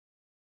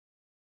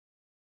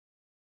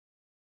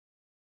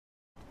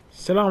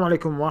السلام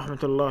عليكم ورحمة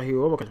الله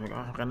وبركاته.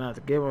 معكم قناة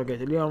جيمر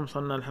جيت. اليوم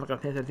وصلنا للحلقة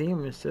 32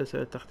 من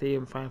سلسلة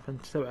تختيم فاين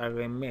فانتسي 7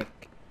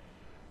 ريميك.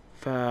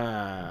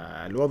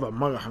 فالوضع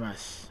مرة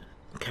حماس.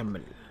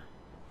 نكمل.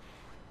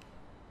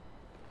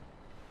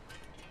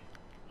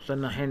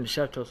 وصلنا الحين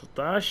للشابتر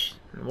 16.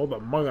 الوضع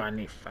مرة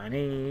عنيف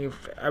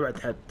عنيف أبعد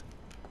حد.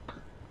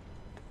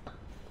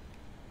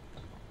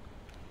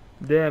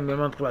 دايم يا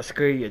منطقة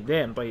العسكرية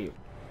دايم. طيب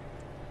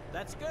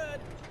That's good.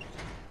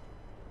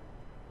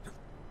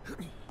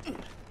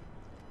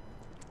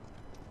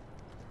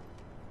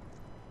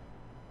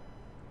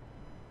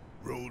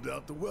 Rolled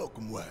out the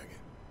welcome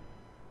wagon.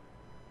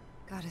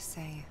 Gotta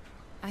say,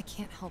 I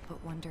can't help but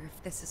wonder if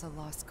this is a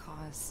lost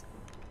cause.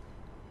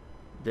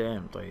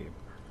 دايم. طيب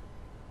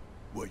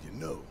Well, you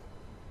know,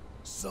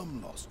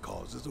 some lost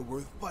causes are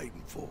worth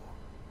fighting for.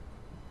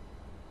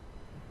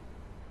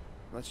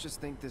 Let's just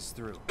think this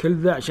through. كل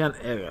ذا عشان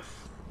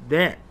إيرث.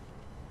 دايم.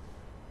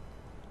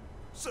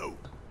 So,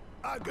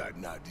 I got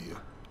an idea.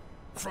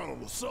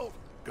 Frontal assault,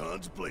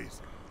 guns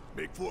blazing.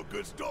 Make for a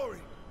good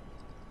story.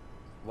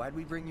 Why'd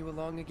we bring you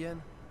along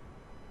again?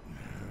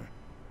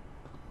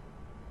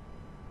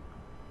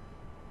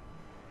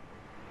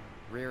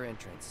 Rear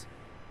entrance.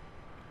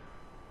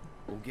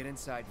 We'll get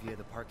inside via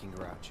the parking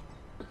garage.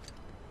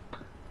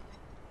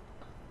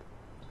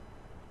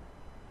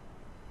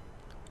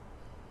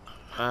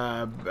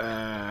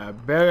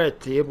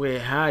 بيرت يبغى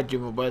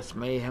يهاجم وبس،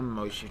 ما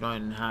يهمه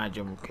شلون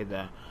نهاجم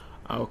وكذا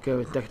او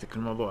كيف نتكتك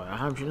الموضوع.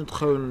 اهم شي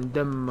ندخل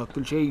ندمر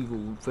كل شيء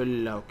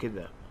ونفله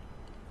وكذا.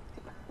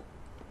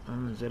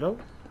 انزلوا.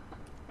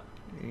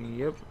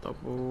 يب. طب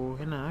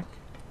وهناك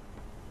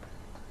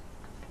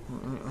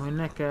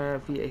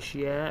في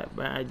اشياء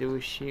بعد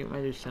وشي ما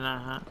ادري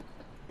صنعها.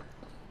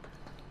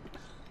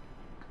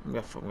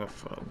 مقفل.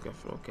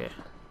 اوكي.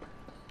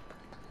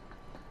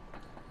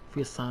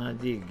 في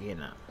صناديق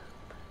هنا.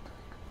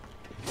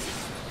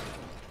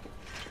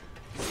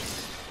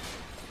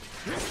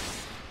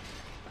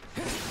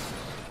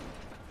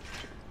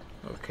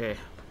 اوكي.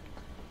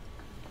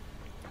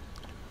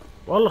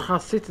 والله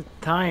خاصية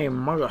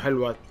التايم مرة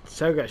حلوة،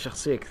 تسرع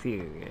شخصية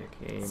كثير.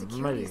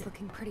 ما ادري.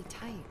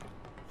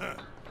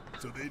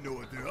 So they know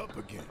what they're up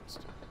against.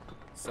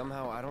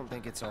 Somehow I don't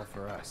think it's all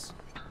for us.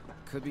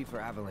 Could be for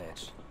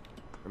Avalanche.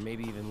 Or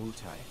maybe even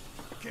Wutai.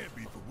 Can't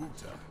be for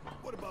Wutai.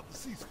 What about the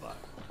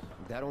ceasefire?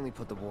 That only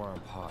put the war on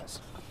pause.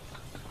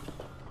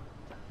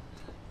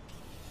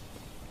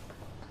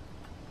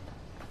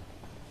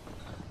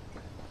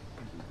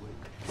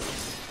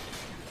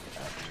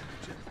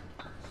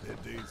 Their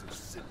days of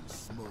sitting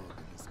smug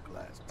in this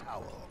glass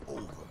tower are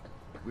over.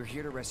 We're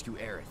here to rescue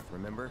Aerith,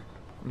 remember?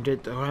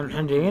 جد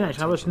احنا جايين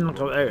عشان بس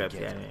ننقذ إيرث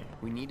يعني.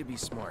 We need to be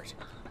smart.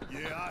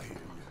 Yeah, I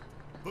hear you.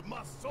 But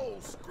my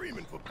soul's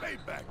screaming for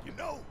payback, you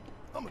know?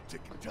 I'm a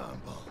ticking time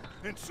bomb.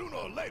 And sooner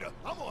or later,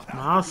 I'm gonna have to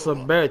معصب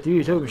blow up. بيت يبي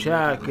يسوي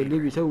مشاكل،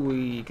 يبي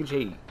يسوي كل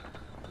شيء.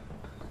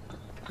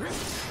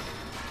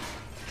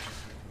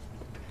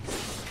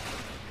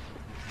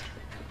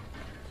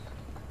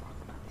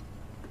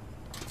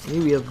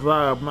 يبي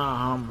يتضارب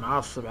معهم،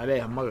 معصب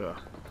عليهم مرة.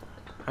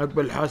 عقب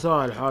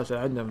الحوسة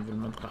عندهم في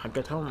المنطقة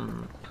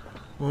حقتهم،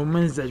 وهو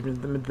منزعج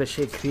من ذا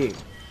الشيء كثير.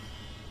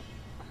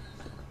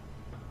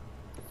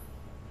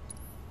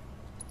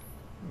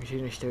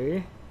 شي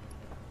نشتريه.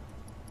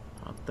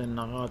 حاطين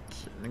نغات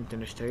نقدر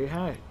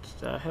نشتريها،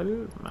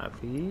 تستاهل. ما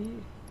في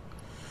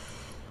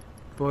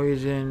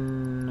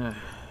بويزن،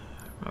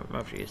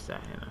 ما في شي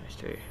يستاهل هنا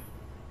نشتريه.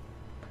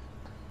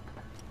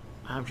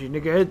 اهم شي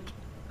نقعد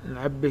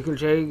نعبي كل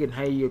شيء،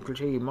 نهيئ كل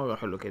شيء مرة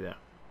حلو كذا.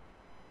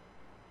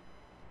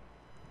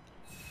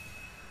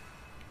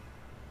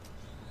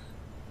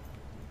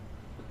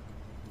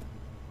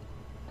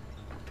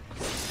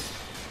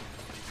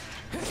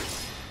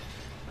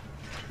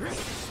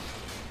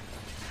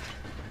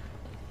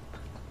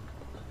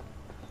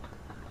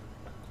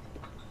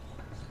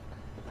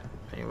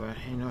 ايوه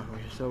الحين نروح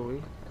وش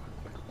نسوي؟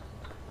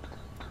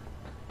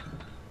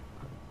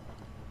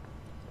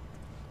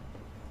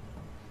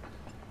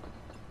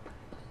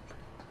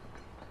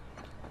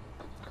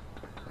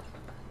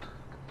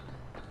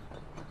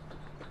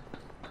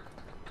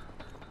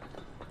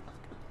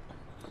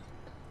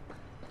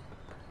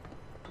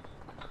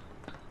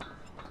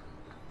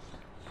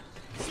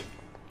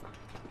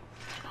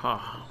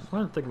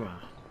 وين نطق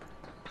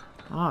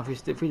معه؟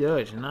 في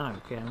درج هناك.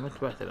 اوكي ما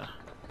انتبهت له.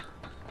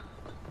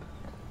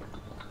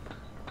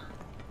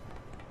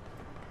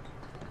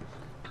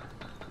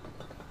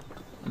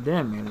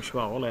 دايم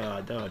المشوار والله يا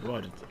درج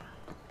واجد.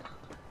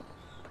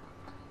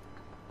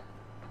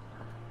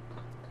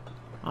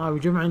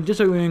 بيجمعون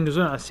جسر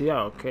وينقزون على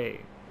السيارة. اوكي.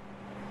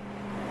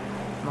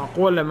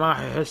 معقولة ما راح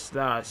يحس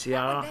ذا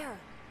السيارة؟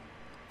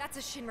 That's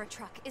a Shinra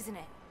truck, isn't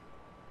it?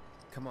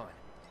 Come on.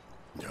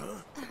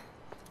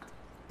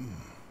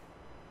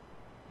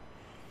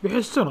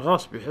 بيحسون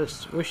غصب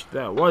يحس. وش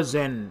ذا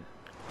وزن؟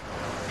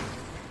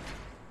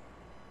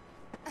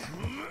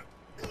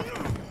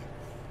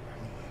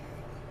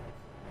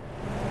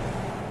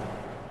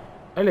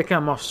 اللي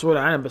كان مفصول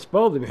عنه بس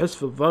برضه بيحس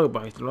في الضربة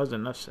حق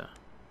الوزن نفسه.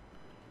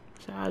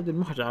 بس عاد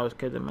المخرج عاوز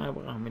كذا، ما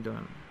يبغاهم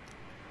يدون.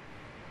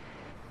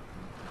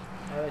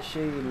 هذا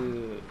الشيء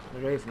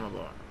الغريب في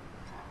الموضوع.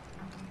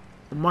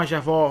 وما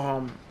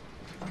شافوهم،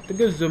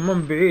 تقزوا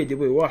من بعيد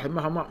يبوي واحد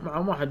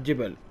معهم واحد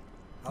جبل،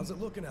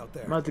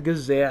 ما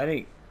تقزه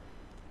يعني.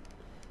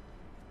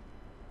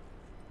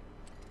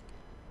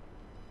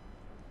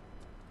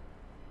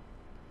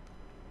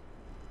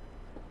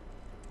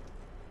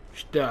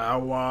 ايش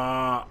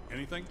دعوة؟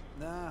 Anything?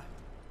 Nah.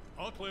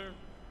 All clear.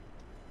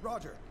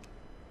 Roger.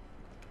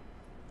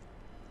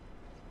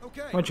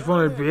 Okay. ما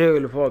تشوفون البعير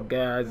اللي فوق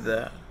قاعد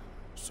ذا؟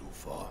 So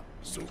far,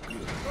 so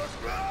good.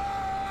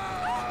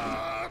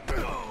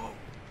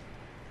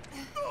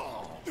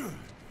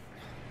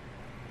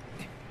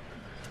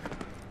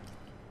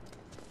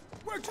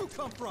 Where'd you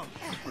come from?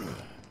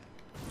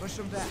 Push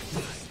him back.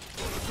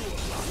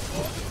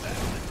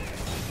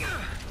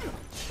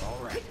 All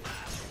right.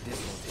 This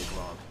won't take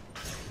long.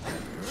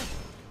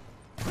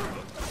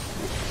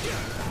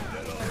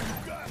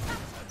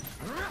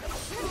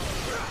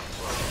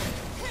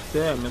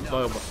 دائما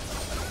ضربة.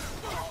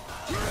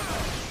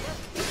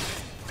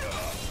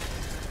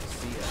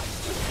 See ya.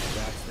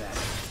 That's that.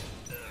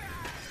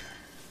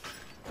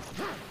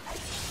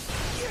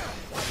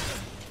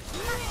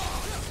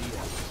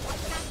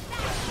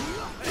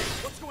 Hey,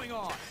 what's going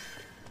on?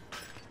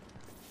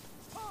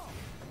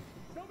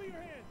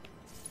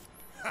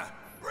 Ha!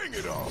 Bring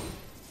it on!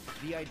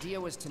 The idea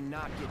was to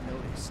not get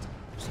noticed.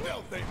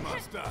 Stealth ain't my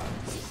style.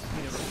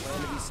 You never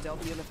planned to be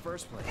stealthy in the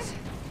first place.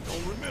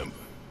 Don't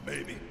remember.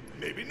 Maybe,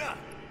 maybe not.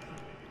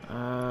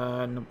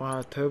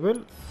 نبغى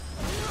تبل.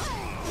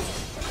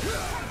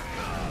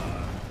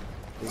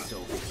 It's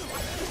over.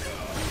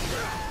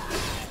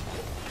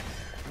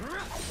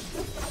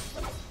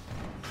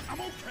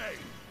 I'm okay.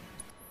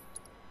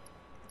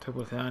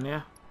 تبل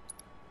ثانية.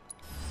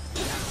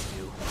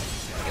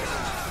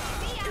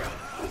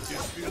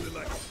 Just feeling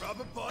like a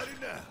proper party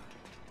now.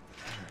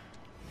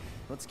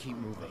 Let's keep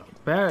moving.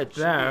 بارت Should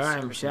be ذا a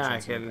راعي service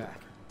entrance in the مشاكل، back.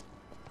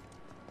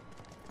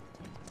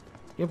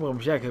 يبغى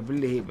مشاكل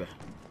باللهيبة.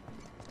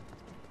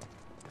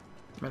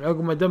 من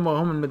عقب ما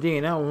دمرهم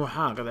المدينة وهو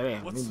حاقد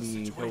عليهم، What's the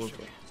يبي يسوي situation?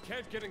 فيه.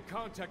 Can't get in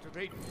contact with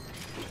Aiden.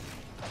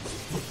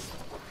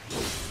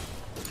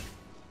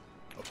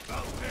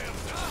 About damn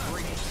time.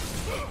 Bring it.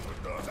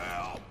 What the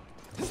hell?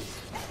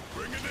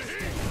 Bring in the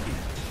heat.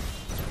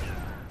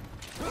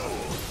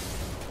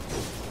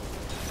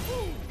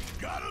 Ooh,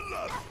 gotta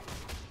love it.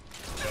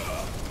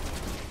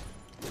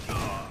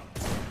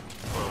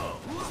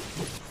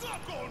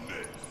 Suck on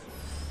this.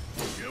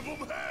 Give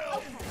them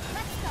hell.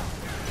 Let's go.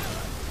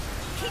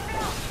 Keep it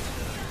up.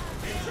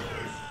 Get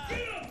 'em.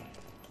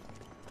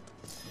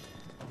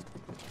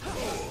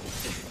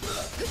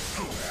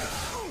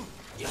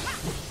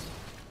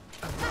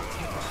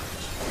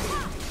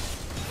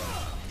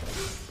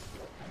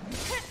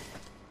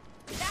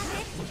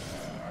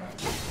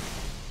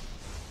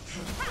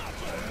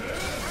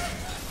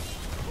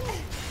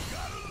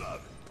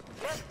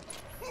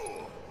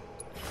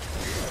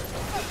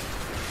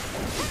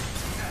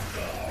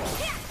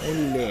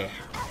 اللي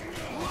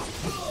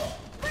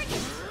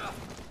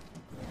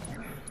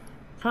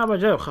حاب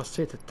اجرب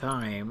خاصية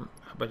التايم،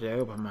 حاب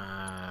اجربها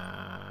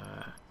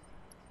مع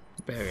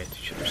باريت،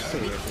 شوف ايش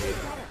يصير فيه.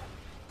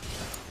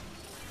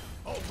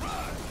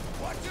 Alright,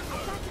 watch it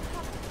look.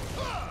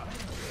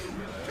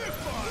 Hit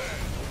fire.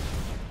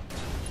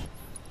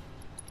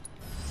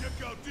 Check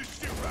out this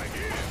shit right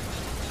here.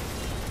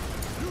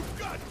 You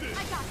got this.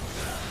 I got it.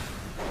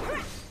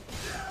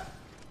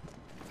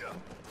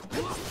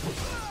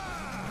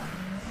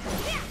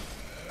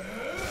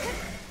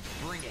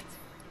 Bring it.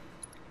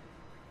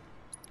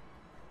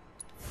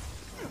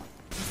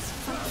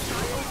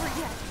 Not over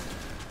yet.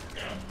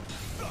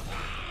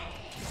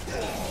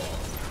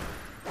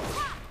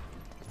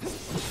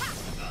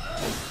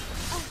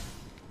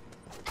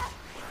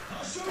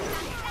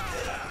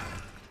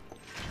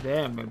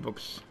 دايم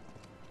البوكس.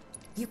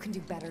 You can do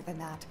better than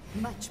that.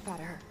 Much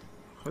better.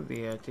 خذي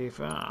يا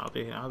تيفا،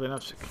 اعطي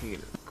نفسك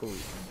هيل قوي.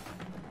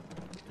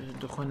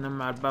 دخولنا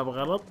مع الباب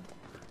غلط.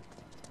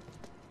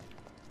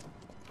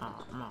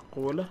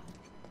 معقولة.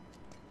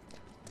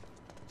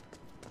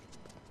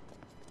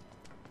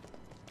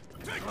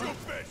 Take your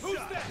best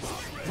shot.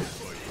 I'm ready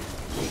for you.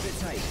 Keep it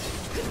tight.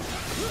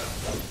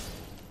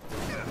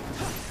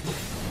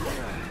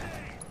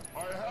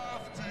 I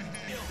have to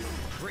heal.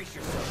 Brace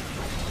yourself.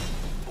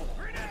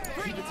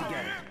 Keep it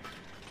together.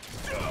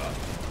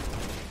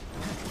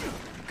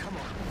 Come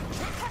on.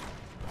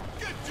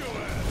 Get your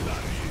ass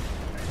out of here.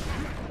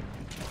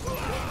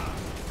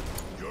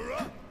 You're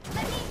up.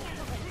 Let me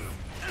handle this.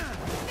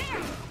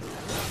 There.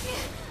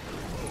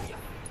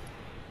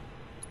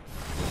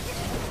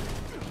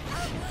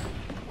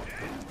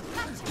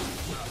 Gotcha.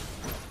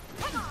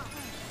 Come on.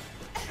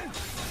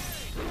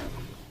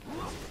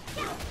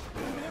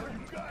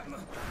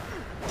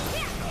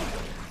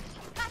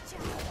 Gotcha.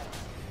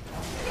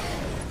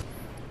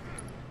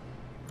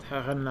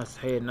 خلنا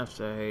تحيل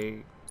نفسها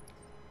هي.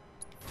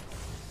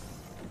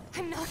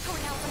 I'm not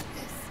going out like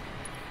this.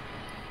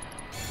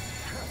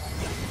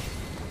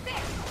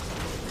 There.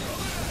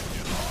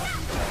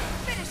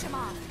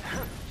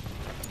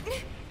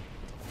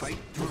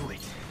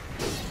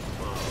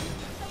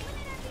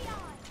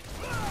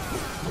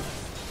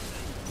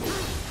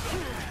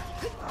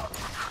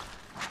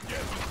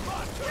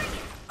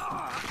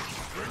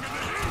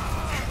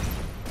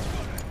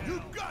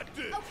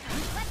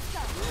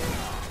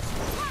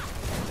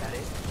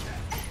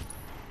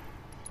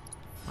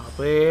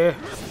 اعطيه.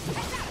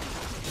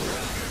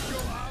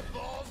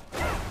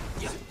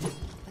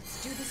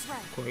 Let's do this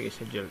right.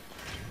 كويس الجلد.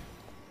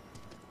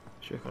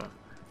 شكرا.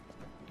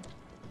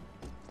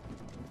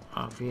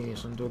 في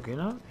صندوق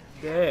هنا.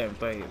 دايم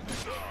طيب.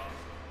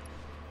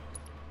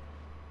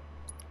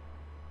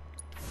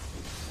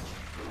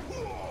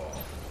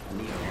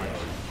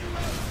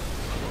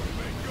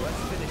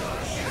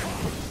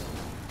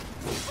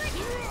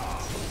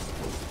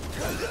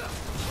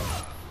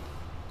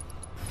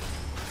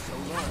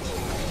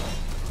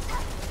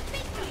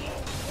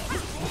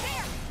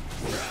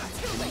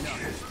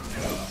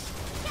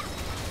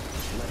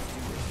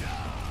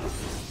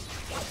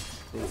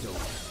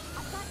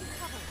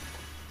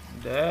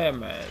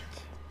 دامت.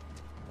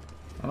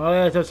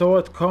 والله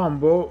سويت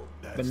كومبو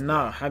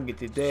بالنار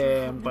حقتي.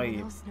 دايم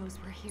طيب.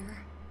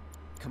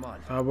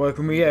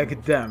 ابغاكم اياه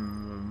قدام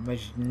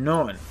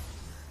مجنون.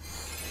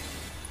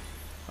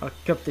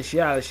 ركبت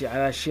اشياء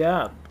على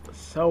اشياء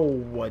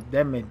سوى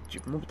دمج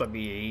مو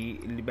طبيعي.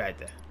 اللي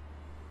بعده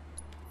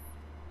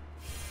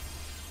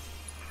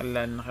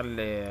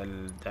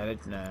نخلي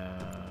تعالجنا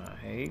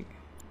هي.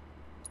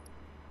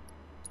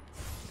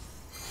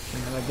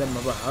 انا دم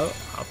بحر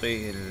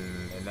اعطيه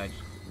العلاج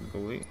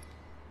القوي.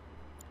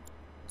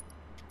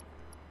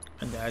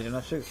 عندي حاجة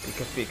نفسك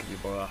يكفيك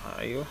بصراحة.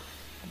 ايوه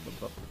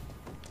بالضبط.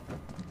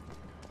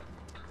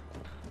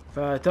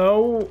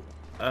 فتو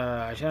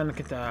عشان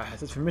كنت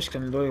حسيت في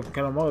مشكلة ان دول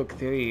كانوا مرة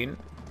كثيرين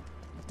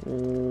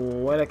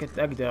ولا كنت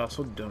اقدر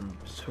اصدهم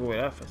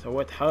بسهولة،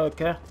 فسويت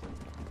حركة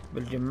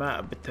بالجماع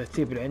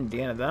بالترتيب اللي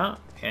عندي انا ذا.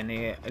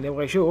 يعني اللي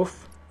يبغى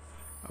يشوف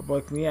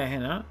ابغاكم اياه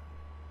هنا.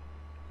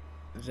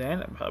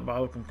 زين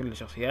بعرضكم كل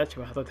الشخصيات.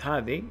 شوف حطيت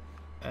هذه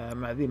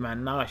مع ذي مع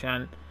النار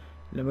عشان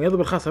لما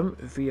يضرب الخصم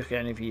في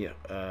يعني في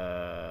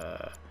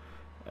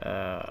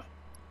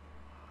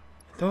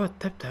تو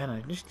رتبتها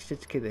انا. ليش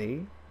جت كذا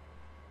هي؟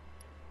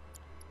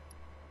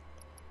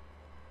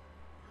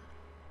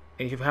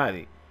 اي شوف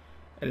هذه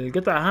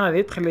القطعة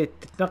هذه تخلي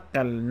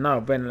تتنقل النار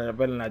بين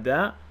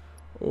الاعداء.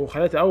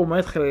 وخليته اول ما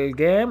يدخل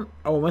الجيم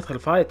اول ما يدخل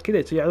فايت كذا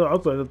يصير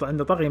عضو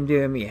عنده طاقة يمدي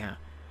يرميها.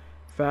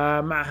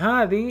 فمع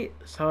هذه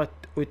صارت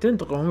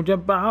وتنتقل هم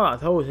جنب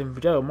بعض سوت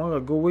انفجار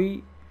مرة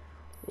قوي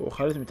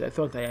وخلتهم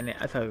يتأثرون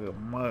يعني أثر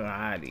مرة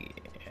عالي.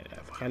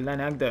 يعني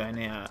فخلاني أقدر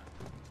يعني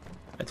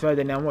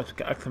أتفادى إني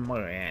أموت أكثر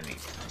مرة يعني.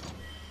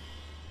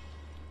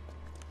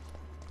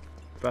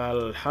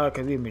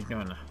 فالحركة ذي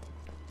مجنونة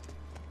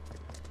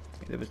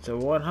إذا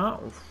بتسوونها.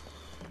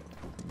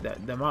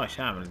 دمار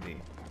شامل ذي.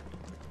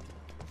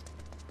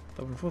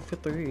 طب المفروض في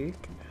طريق.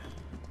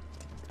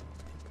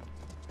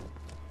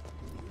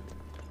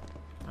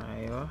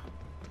 أيوه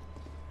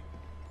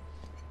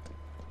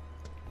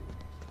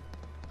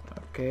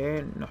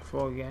اوكي نروح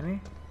فوق يعني.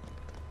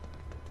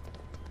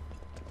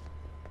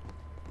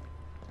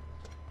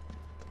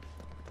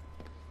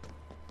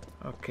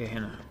 اوكي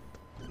هنا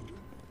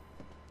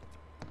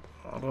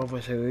غرفة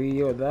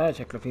سرية وذا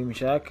شكله فيه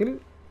مشاكل.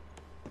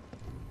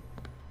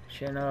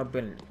 شنو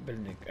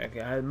بلنك.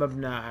 هذا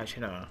مبنى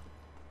شنو.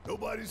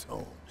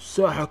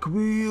 ساحة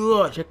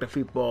كبيرة شكله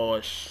فيه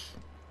بوس.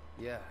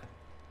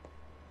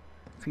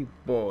 في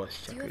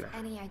بوس Do you شكله. have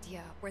any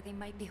idea where they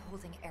might be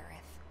holding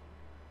Aerith?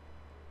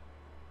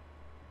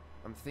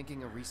 I'm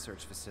thinking a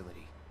research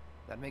facility.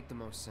 That'd make the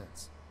most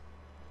sense.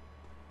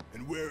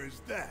 And where is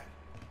that?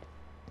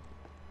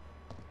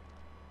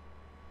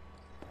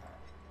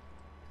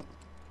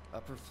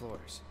 Upper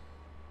floors.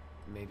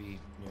 Maybe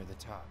near the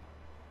top.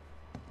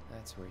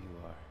 That's where you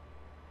are.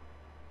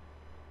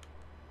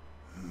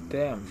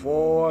 دام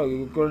فوق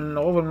يقول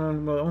الغرفة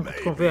ممكن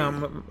تكون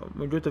فيها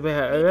موجودة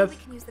فيها Maybe we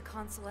إيرث. can use the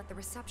console at the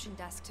reception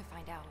desk to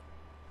find out.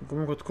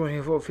 ممكن تكون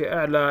هي فوق في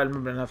أعلى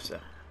المبنى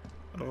نفسه.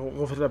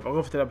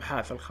 غرفة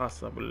الأبحاث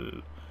الخاصة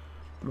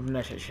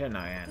بالمبنى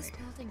شنا يعني. This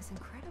building's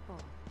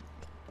incredible.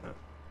 A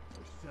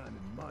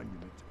shining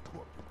monument to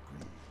corporate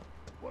greed.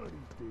 One of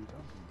these days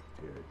I'm going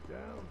to tear it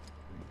down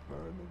and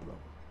burn the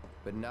rubble.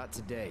 But not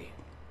today.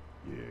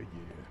 Yeah.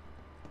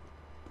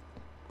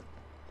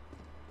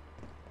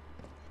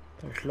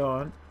 طيب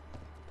شلون؟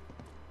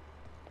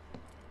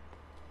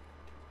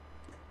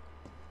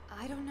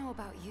 I don't know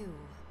about you,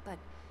 but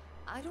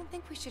I don't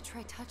think we should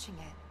try touching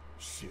it.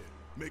 Shit,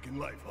 making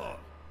life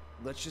hard.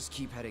 Let's just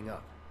keep heading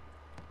up.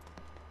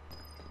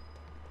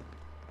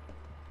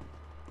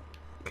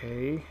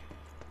 Okay.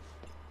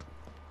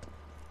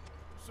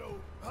 So,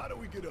 how do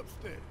we get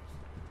upstairs?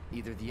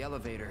 Either the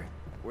elevator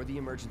or the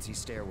emergency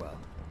stairwell.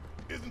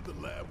 Isn't the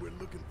lab we're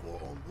looking for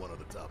on one of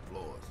the top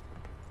floors?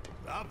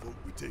 I vote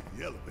we take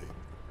the elevator.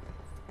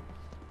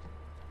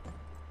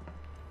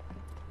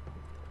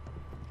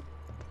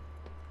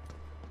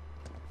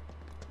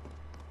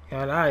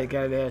 قال عادي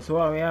قال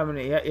سواء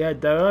يا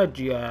الدرج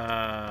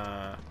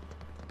يا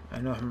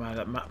نروح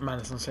مع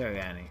الاسانسير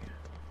يعني.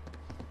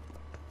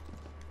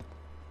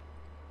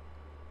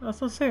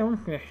 الاسانسير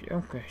ممكن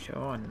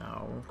يحشرونا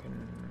او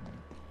ممكن.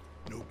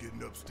 No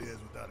getting upstairs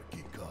without a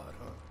key card,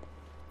 huh?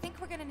 Think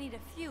we're gonna need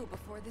a few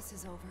before this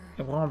is over.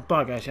 يبغون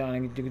بطاقة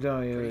عشان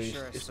يقدرون Pretty sure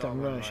I saw one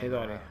يستعملون lying الشيء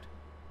ذولي. around.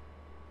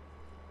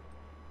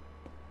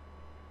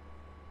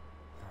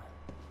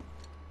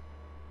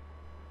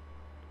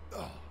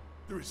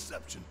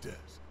 reception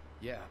desk.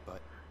 Yeah,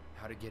 but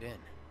how to get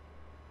in?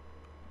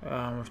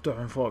 مفتوح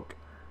من فوق.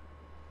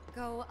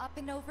 Go up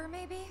and over,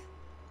 maybe?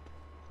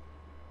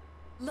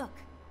 Look,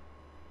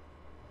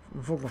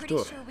 من فوق pretty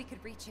مفتوح. sure we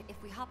could reach it if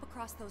we hop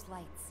across those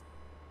lights.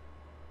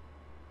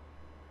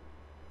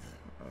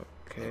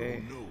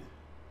 اوكي. Oh no.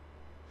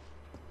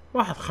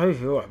 واحد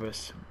خفيف يروح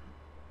بس.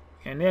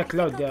 يعني يا I think I'll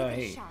كلاود give يا it a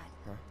هي. shot.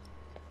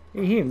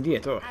 هي مدية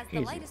تروح As the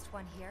ايزي. lightest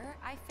one here,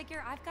 I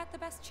figure I've got the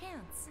best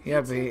chance. You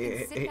يا two بي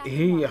can sit back and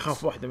هي watch.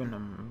 اخاف واحدة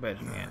منهم من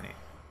بينهم يعني.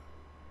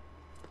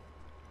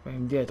 فهي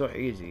مدية تروح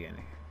ايزي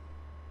يعني.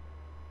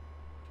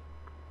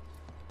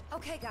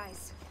 Okay,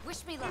 guys,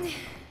 wish me luck.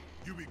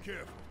 You be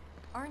careful.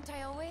 Aren't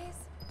I always?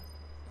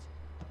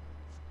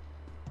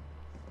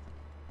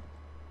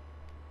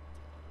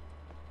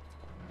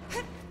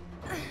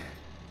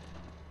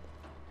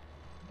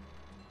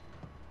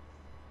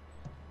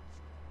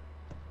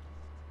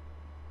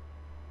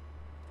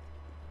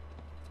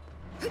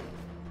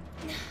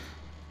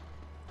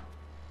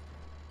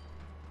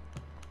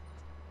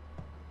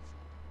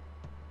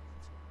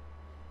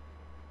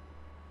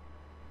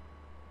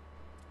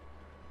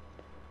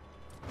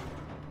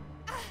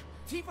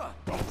 Tifa!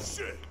 Oh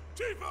shit!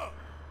 Tifa!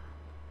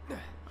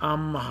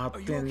 اما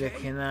حاطين لك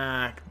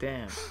هناك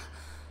دام.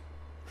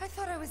 I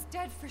thought I was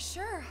dead for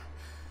sure.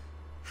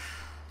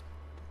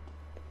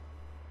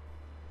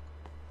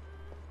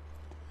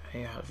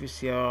 هي في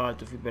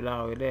سيارات وفي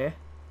بلاوي ليه.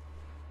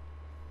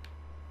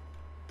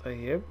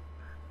 طيب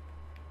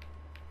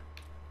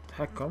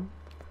تحكم.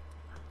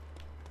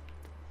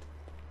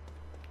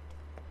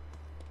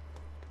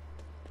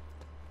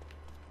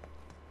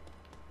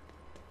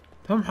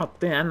 هم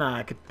حاطين،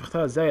 انا كنت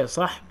بختار الزاوية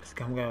صح بس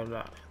كانوا قالوا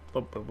لا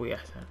طب ابوي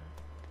احسن.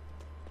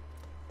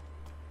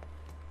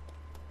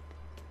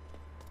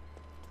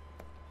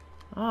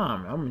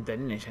 هم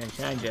مدعيني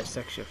عشان اجي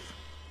استكشف.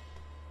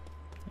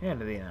 يا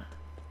الذين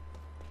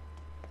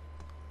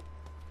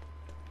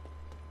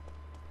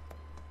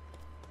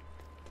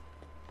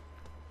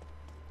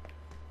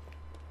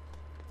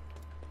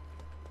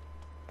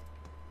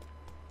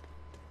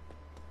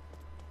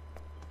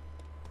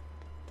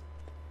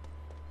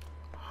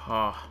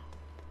ها.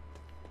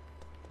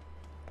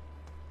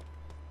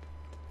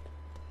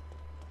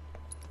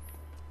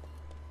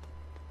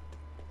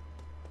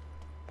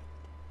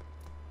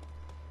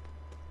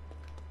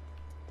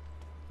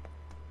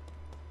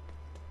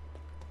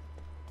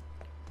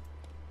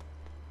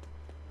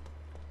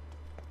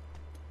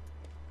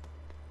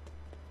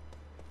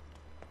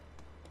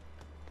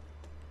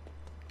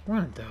 وين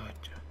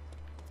الدرجة؟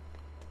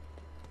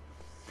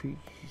 في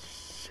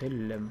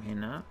سلم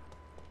هنا.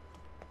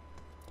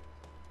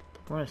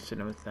 طب وين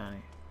السلم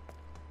الثاني؟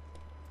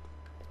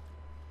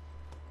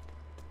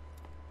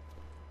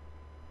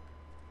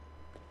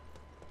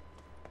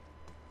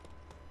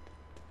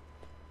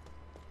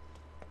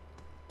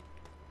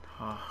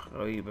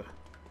 غريبة.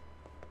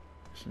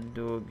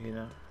 صندوق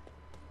هنا.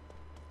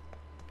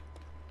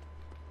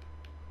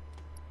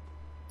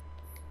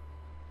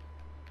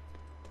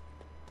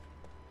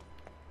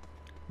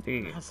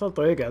 دقيقة، حصلت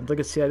طريقة عن طريق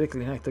السيارة ذيك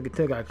اللي هناك،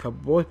 ترجع على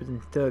الكبوت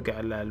بعدين ترجع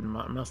على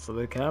المنصة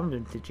ذي كامل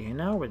بعدين تجي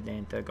هنا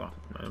وبعدين ترجع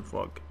من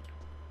فوق.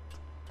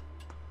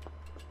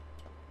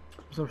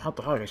 بس هم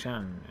حطوا حركة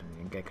عشان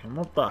يعني كان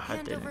مو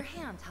بطاحت يعني.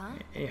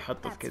 اي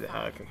حطت كذا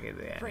حركة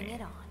كذا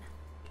يعني.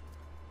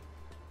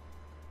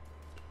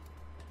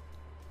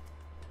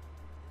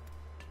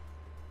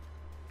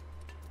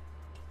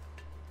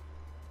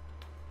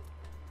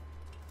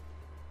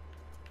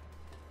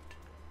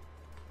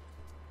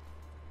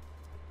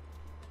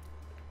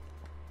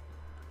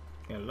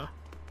 يلا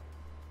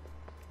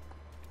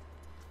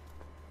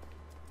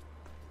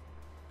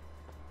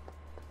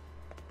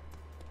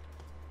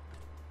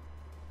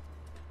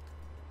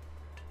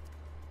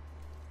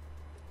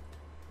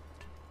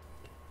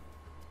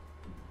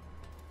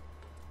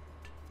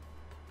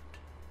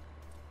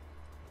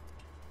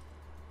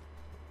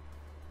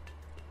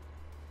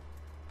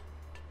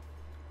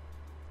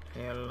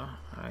يلا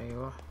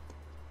ايوه.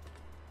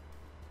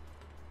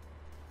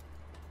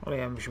 والله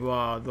يا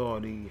مشوار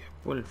ذولي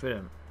يحبون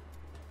الفيلم.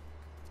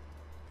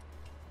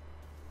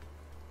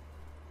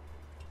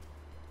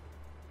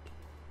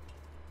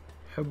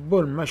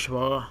 يحبون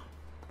المشورة.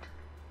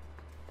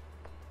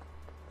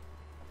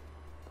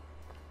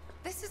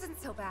 This isn't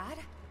so bad.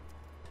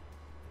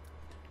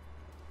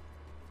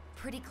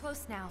 Pretty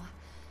close now.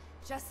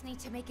 Just need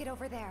to make it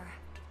over there.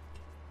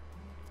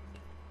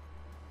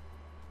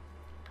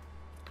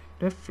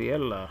 لف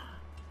يلا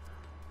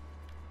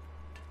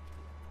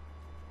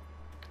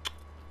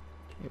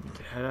يا بنت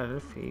الحلال،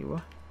 لف.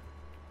 ايوه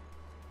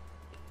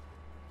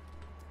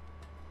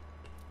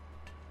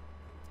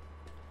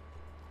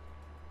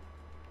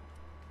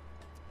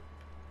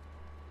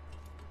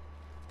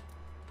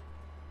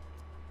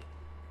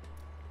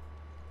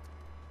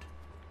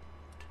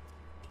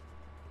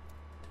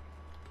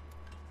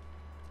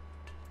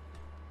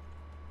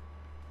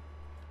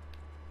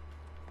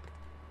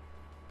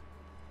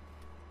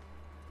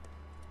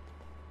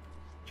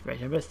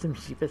عشان بس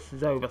تمشي بس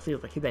زاوية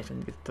بسيطة كذا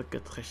عشان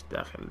تخش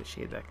داخل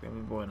الشيء ذاك اللي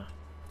يبونه.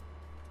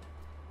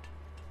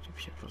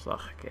 شوف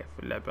صح كيف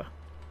اللعبة.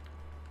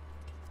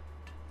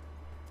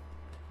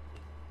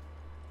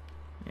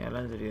 يلا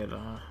انزل يلا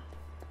ها.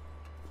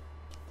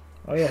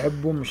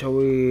 يحبون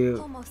مشاوير.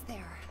 Almost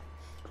there.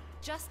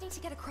 Just need to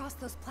get across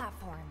those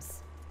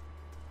platforms.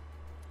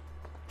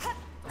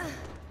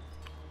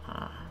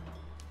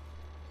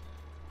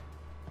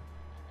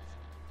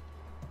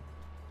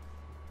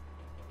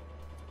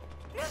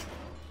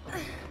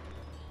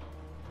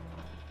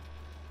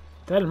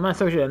 تعال ما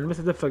اسوي شيء، انا بس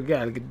ادفق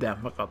قاع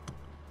لقدام فقط.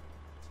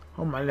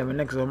 هم عليهم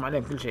النقص وهم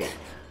عليهم كل شيء.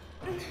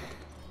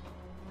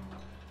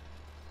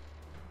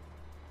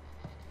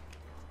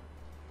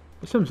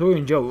 بس هم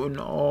مسوين جو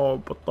انه اوه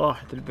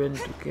بطاحة البنت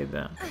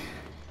وكذا.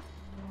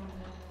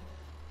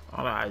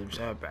 والله عاد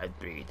مسافة بعد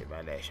بعيدة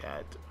معليش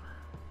عاد.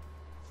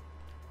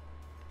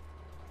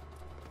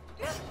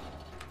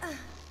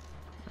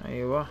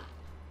 ايوه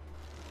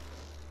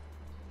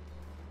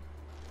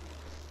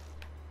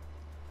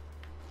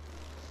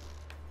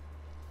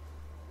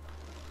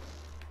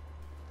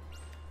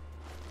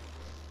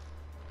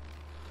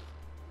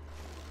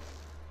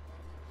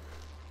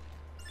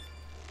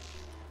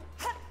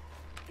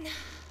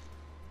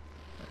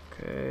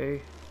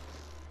اوكي.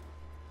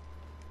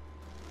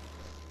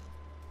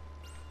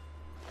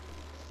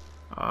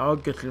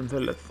 عقت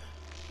المثلث.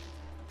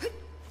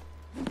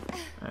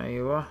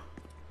 ايوه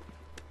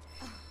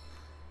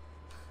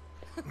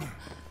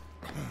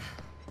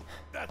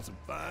That's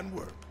some fine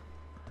work.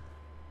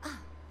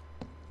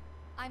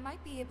 I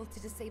might be able to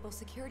disable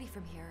security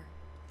from here.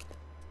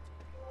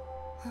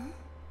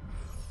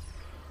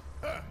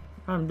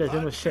 ما بديت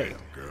انه Hot الشيء.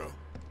 damn, girl.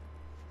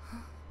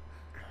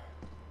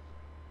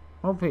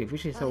 مو في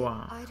شيء But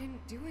سواها. I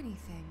didn't do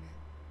anything.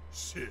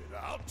 Shit,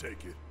 I'll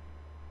take it.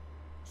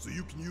 So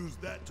you can use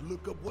that to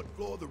look up what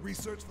floor the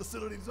research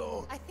facility's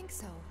on? I think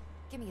so.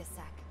 Give me a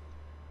sec.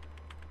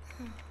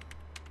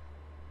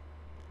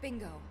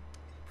 Bingo.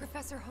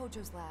 Professor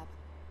Hojo's lab.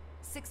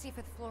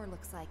 65th floor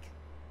looks like.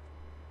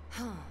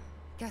 Huh.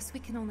 Guess we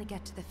can only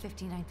get to the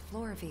 59th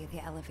floor via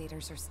the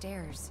elevators or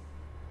stairs.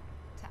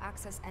 To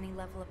access any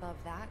level above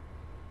that,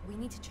 we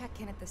need to check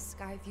in at the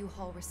Skyview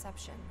Hall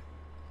reception.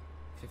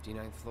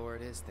 59th floor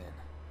it is then.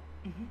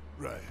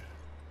 Right.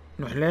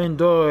 نروح لين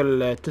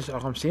دور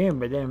 59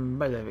 بعدين من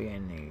بعدها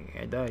يعني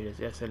إعداد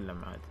يا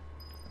سلم عاد.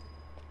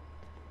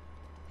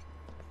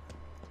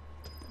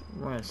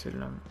 وين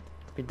سلم؟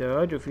 في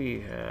دراج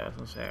وفيه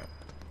أسانسير.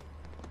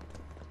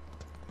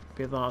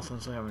 في ظاهر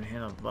أسانسير من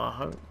هنا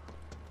الظاهر.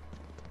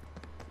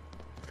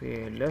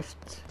 في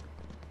ليفت.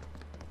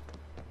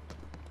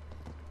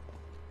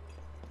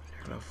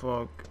 شكله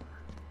فوق.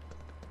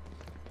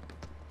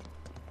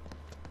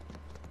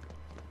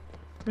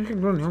 ايش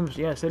يقولون هم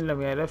يا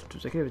سلم يا لفت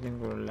وزي كذا بدنا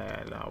نقول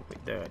لا لا أبو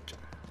الدرج.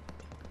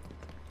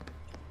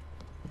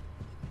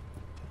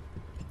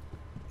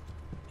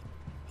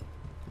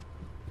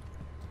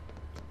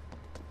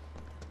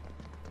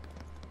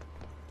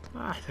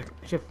 ما أحتاج.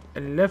 شوف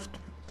اللفت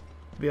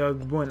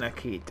بيراقبون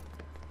أكيد.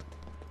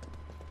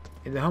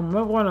 إذا هم ما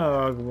يبغون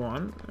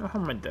يراقبون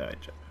هم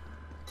الدرج.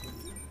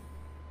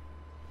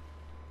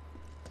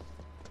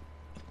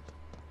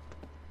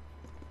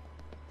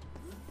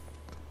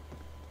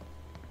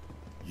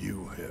 You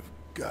have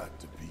got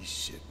to be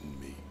shitting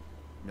me.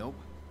 Nope.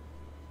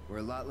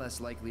 We're a lot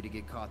less likely to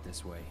get caught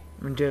this way.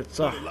 من جد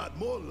صح. But a lot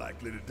more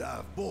likely to die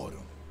of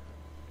boredom.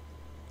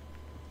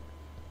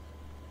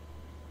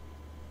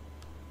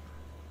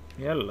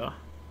 يلا.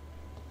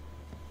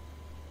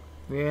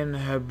 وين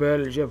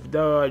هبل شوف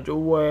درج It's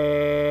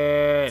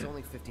وين.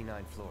 only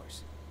 59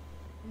 floors.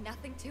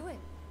 Nothing to it.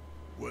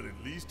 Well,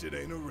 at least it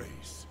ain't a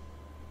race.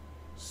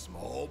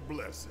 Small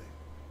blessing.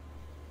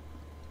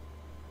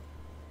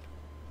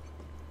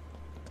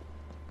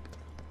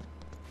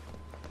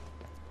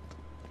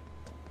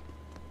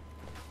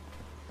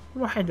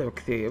 واحدة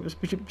كثير بس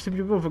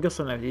بيجيبون في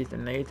قصة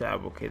انه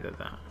يتعب وكذا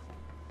ذا.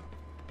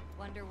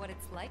 Wonder what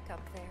it's like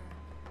up there.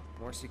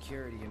 More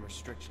security and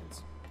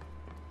restrictions.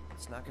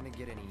 It's not gonna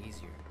get any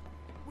easier.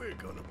 We're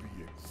gonna be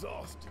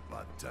exhausted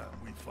by the time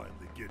we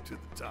finally get to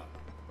the top.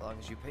 As long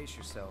as you pace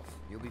yourself,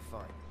 you'll be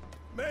fine.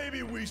 Maybe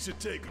we should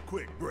take a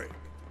quick break.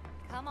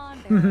 Come on,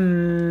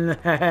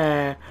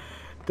 Barry.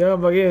 تو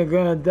بقينا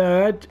نقول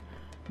الدرج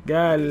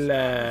قال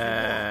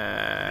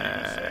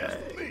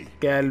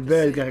قال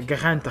بيت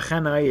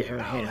خلنا نريح من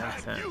الحين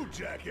احسن. You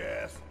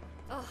jackass!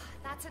 Ugh,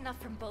 that's enough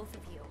from both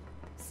of you.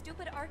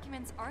 Stupid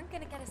arguments aren't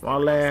gonna get us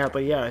والله there يا faster.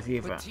 طيارة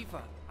تيفا. But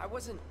Tifa, I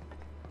wasn't.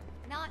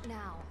 Not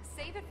now.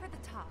 Save it for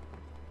the top.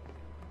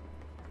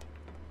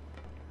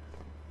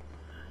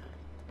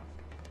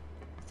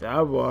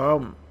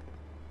 تعبهم.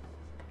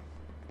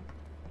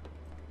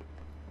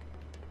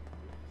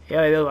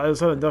 يلا يلا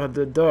وصلنا دور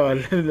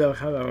الدور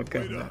خذها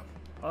وكفنا.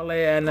 والله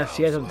يا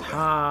نفسياتهم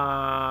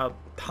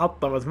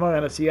تحطمت مرة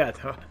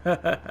نفسياتهم.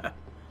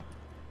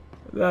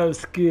 لا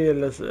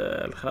مسكين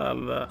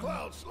الخال ذا.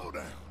 Cloud, slow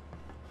down.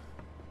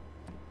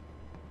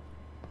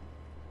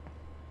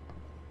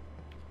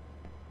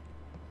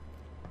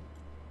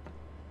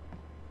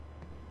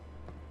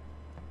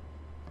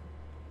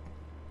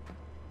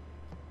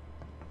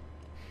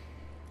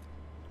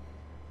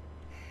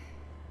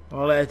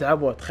 والله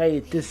يتعبوا،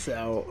 تخيل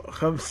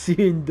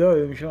 59 دول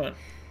يمشون.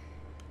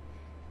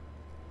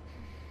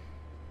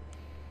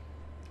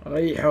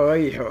 ريحوا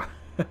ريحوا.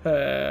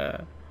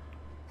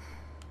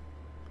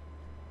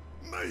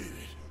 Made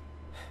it.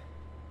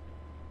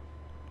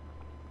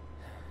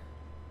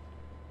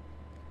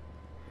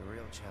 The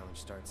real challenge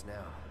starts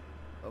now.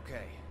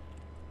 Okay,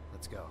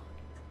 let's go.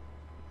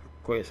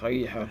 كويس،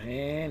 ريحوا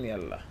الحين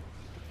يلا.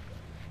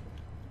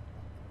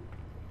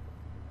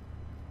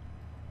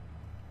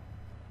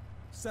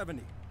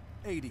 70,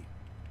 80,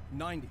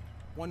 90,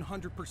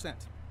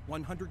 100%,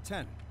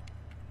 110.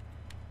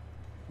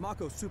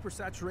 Mako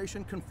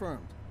supersaturation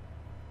confirmed.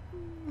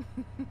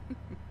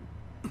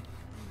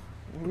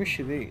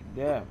 وش ذي؟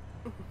 دام.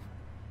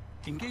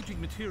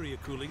 Engaging materia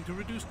cooling to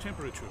reduce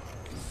temperature.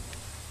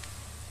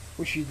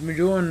 وش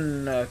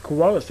يدمجون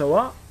كبار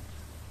سوا؟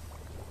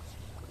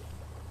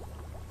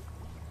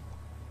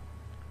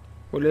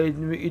 ولا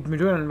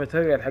يدمجون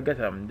الماتيريال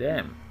حقتهم؟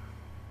 دام.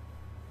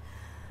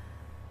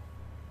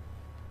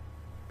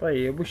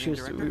 طيب وش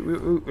وش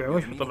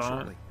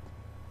بيطلعون؟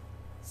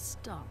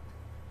 Stop.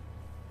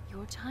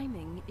 Your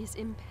timing is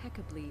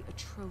impeccably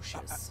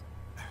atrocious.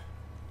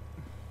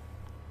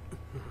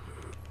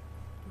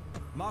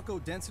 Mako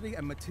density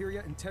and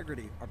materia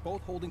integrity are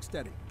both holding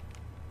steady.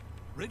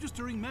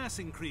 Registering mass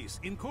increase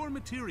in core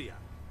materia.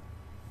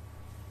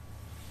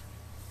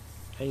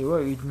 ايوه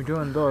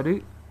يدمجون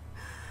ذولي.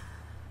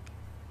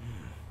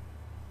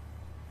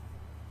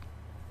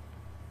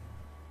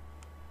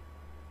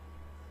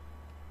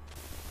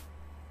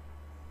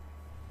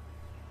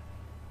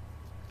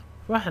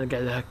 واحد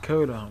قاعد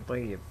يهكوا لهم.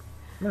 طيب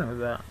من هو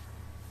ذا؟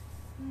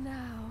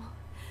 Now,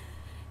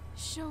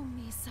 show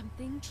me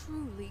something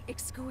truly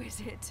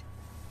exquisite.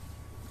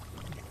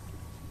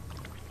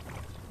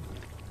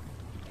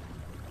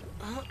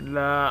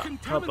 لا خطأ.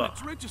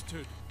 Contaminants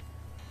registered.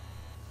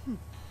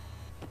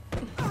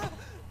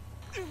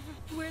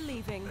 We're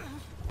leaving.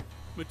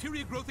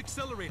 Materia growth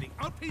accelerating,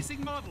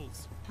 outpacing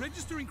models.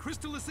 Registering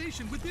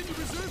crystallization within the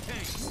reserve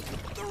tanks.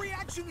 The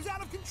reaction is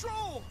out of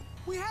control!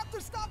 We have to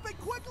stop it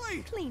quickly!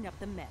 Clean up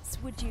the mess,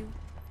 would you?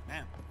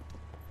 Ma'am.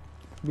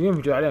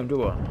 بينفجوا عليهم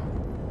جوا.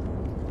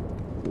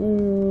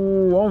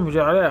 اوه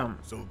انفجوا عليهم.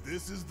 So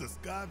this is the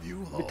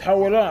Skyview Hall.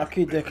 بيتحولون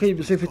اكيد اكيد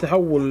بيصير في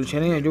تحول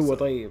شنيع جوا.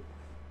 طيب.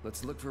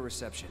 Let's look for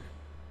reception.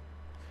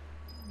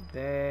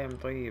 دام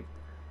طيب.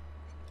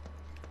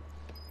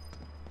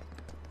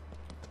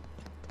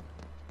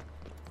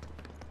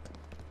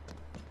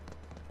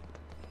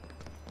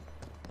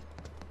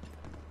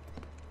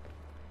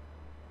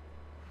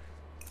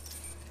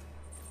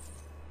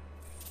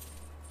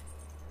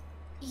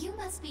 You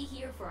must be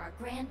here for our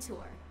grand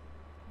tour.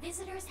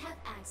 Visitors have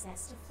access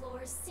to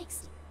floors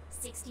 60,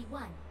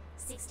 61,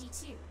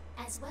 62,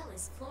 as well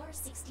as floor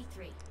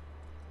 63.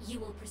 You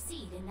will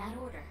proceed in that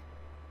order.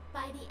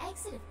 By the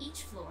exit of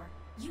each floor,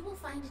 you will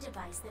find a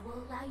device that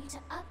will allow you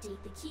to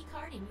update the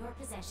keycard in your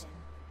possession,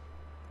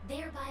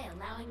 thereby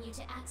allowing you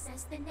to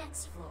access the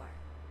next floor.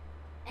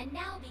 And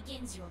now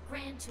begins your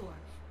grand tour.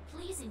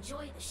 Please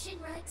enjoy the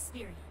Shinra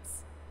experience.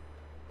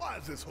 Why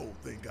has this whole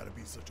thing gotta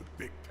be such a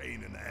big pain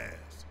in the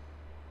ass?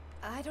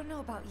 I don't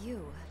know about you,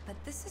 but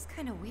this is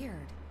kind of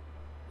weird.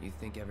 You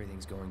think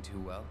everything's going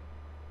too well?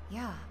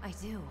 Yeah, I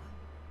do.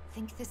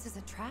 Think this is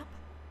a trap?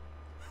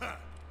 Ha!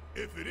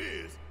 If it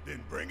is, then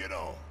bring it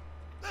on.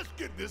 Let's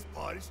get this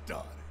party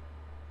started.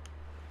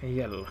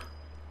 يلا.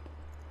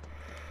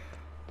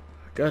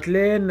 قالت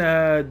لين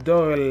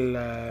الدور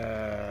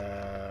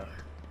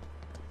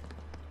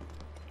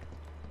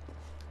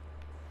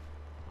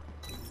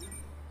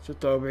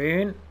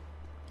 46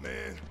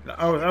 لا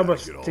او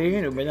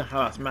 64 وبعدين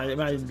خلاص ما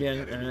عاد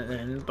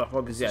بين نطلع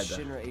فوق زيادة.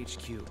 Shinra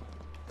HQ.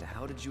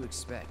 How did you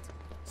expect?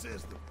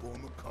 Says the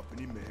former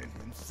company man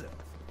himself.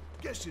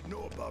 Guess you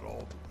know about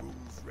all the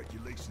rules,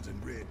 regulations,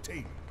 and red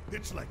tape.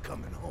 It's like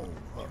coming home,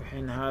 huh?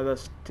 الحين هذا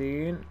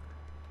 60.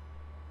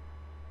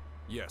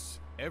 Yes,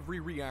 every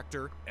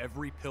reactor,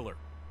 every pillar.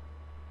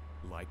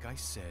 Like I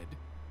said,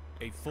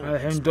 a full هذا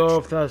الحين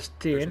دور inspection. There's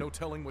 63. no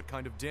telling what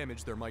kind of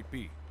damage there might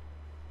be.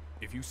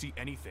 If you see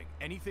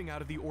anything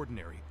out of the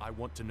ordinary, I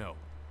want to know.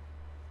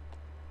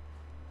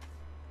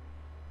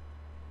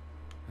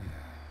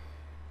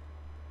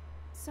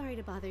 Sorry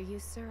to bother you,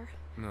 sir.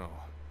 No,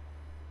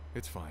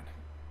 it's fine.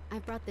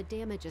 I've brought the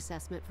damage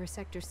assessment for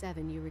Sector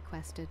 7 you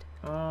requested.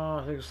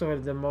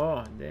 تقصر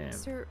الدمار. Damn.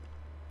 Sir,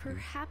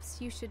 perhaps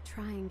you should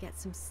try and get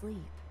some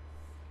sleep.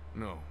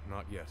 No,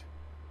 not yet.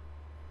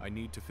 I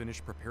need to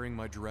finish preparing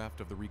my draft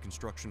of the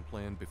reconstruction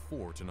plan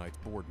before tonight's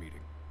board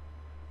meeting.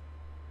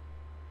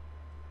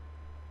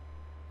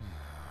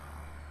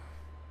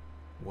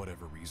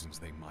 Whatever reasons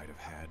they might have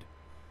had,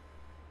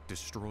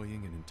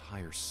 destroying an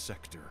entire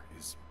sector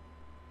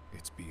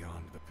it's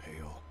beyond the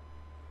pale.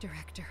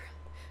 Director,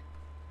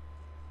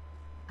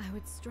 I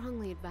would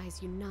strongly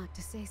advise you not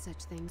to say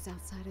such things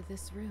outside of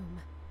this room.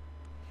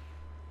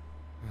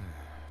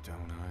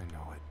 Don't I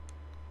know it?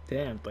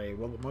 Damn طيب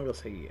والله مرة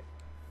سيء.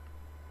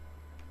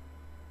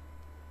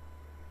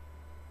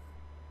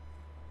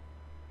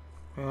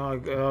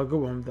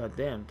 راقبهم ذا.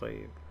 دام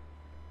طيب.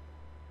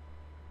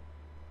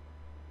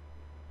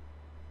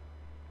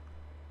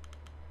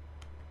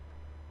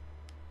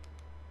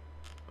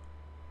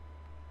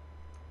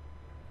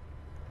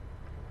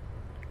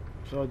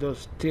 سوى دور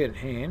 60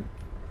 الحين.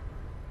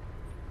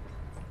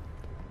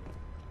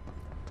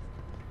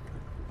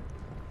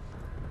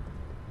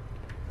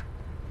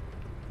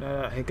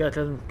 لا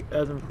حكاية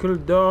لازم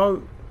كل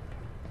دور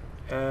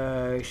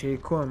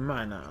يشيكون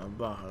معنا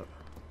الظاهر.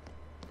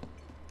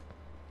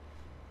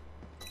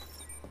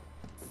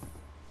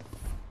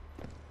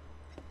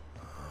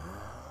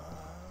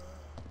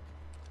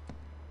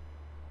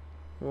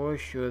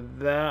 وش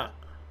ذا؟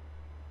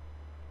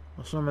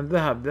 مصنوع من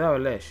ذهب ذا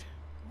ولا ايش؟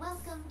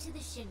 Welcome to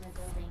the Shinra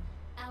building,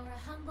 our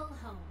humble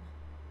home.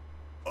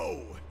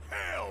 Oh,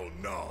 hell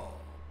no!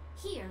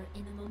 Here,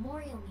 in the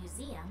Memorial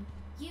Museum,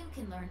 you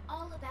can learn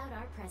all about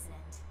our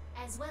president,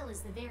 as well as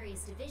the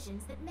various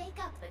divisions that make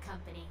up the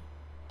company.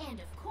 And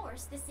of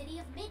course, the city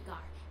of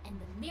Midgar, and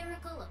the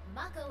miracle of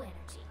Mako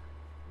energy.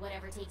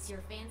 Whatever takes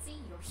your fancy,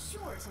 you're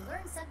sure to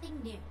learn something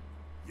new.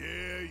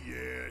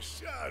 Yeah,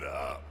 shut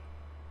up!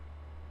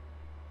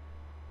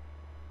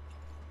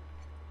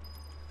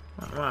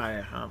 ما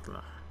عليك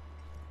اطلع.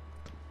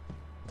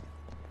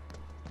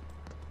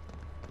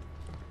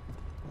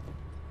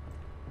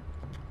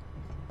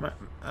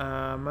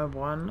 ما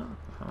يبغانا.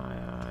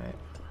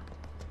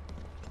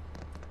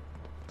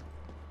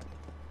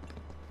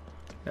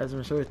 لازم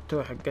نسوي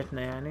التو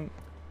حقتنا يعني.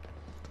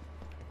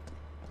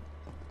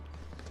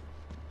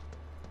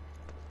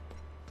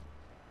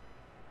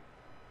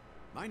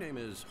 My name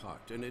is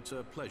Hart, and it's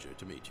a pleasure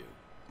to meet you.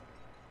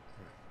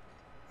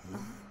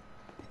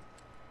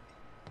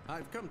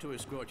 I've come to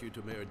escort you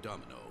to Mayor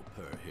Domino,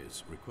 per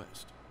his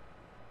request.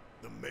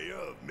 The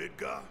mayor of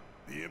Midgar?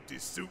 The empty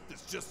suit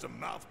that's just a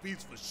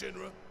mouthpiece for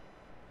Shinra?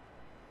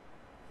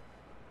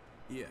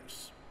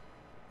 Yes.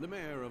 The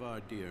mayor of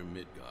our dear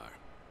Midgar.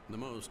 The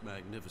most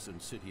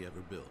magnificent city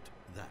ever built.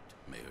 That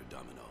Mayor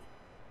Domino.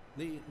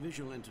 The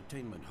visual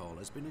entertainment hall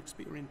has been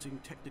experiencing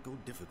technical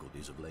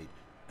difficulties of late,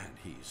 and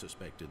he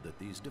suspected that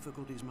these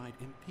difficulties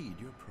might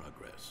impede your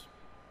progress.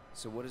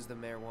 So what does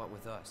the mayor want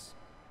with us?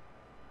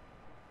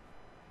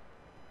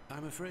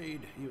 I'm afraid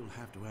you'll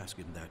have to ask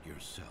him that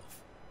yourself.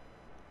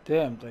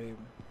 Damn, طيب.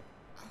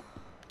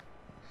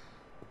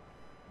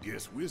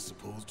 Guess we're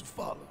supposed to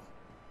follow.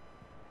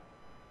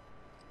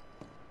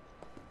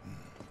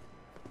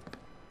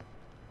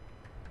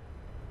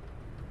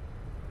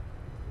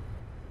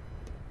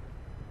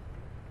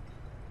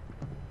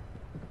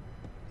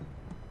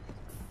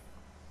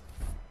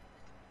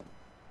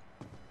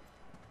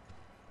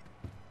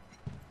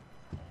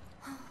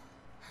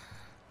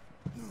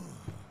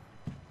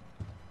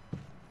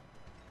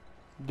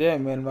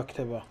 دائما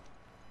المكتبة.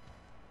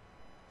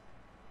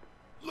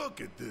 Look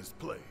at this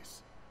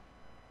place.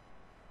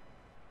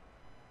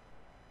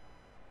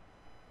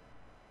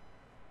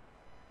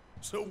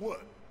 So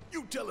what?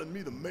 You telling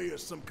me the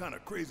mayor's some kind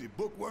of crazy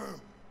bookworm?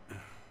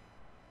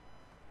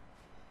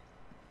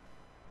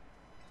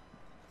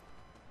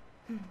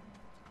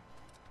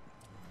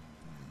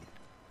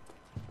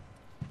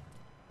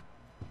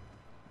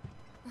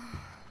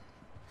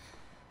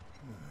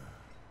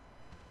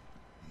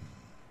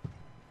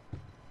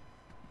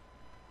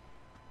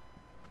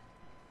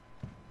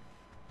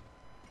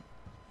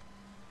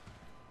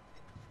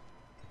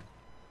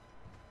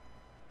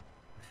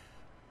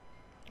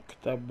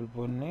 كتاب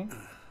البني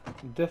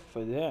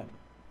دفة دائم.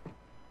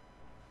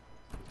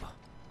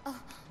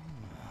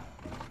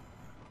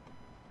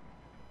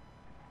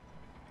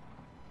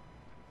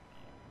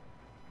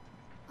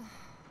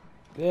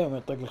 دائما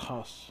يطق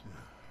الخاص.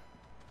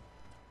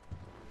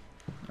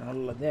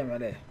 والله دائما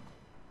عليه.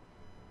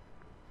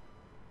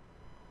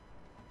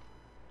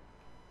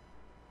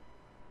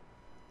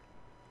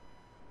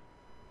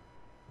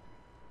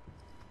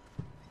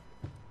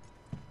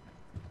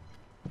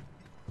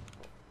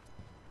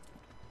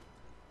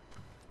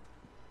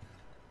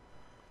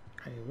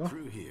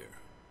 Through here.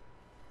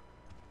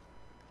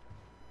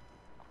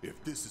 If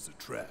this is a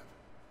trap,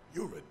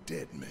 you're a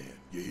dead man,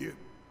 you hear?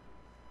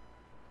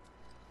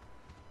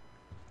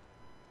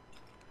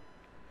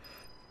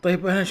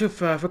 طيب انا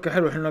اشوف فكرة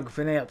حلوة. احنا نوقف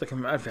هنا.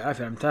 يعطيكم الف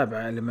عافية على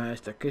المتابعة. اللي ما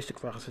اشترك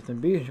في خاصة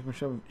التنبيه.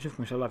 نشوفكم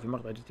ان شاء الله في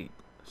مقطع جديد.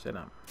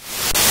 سلام.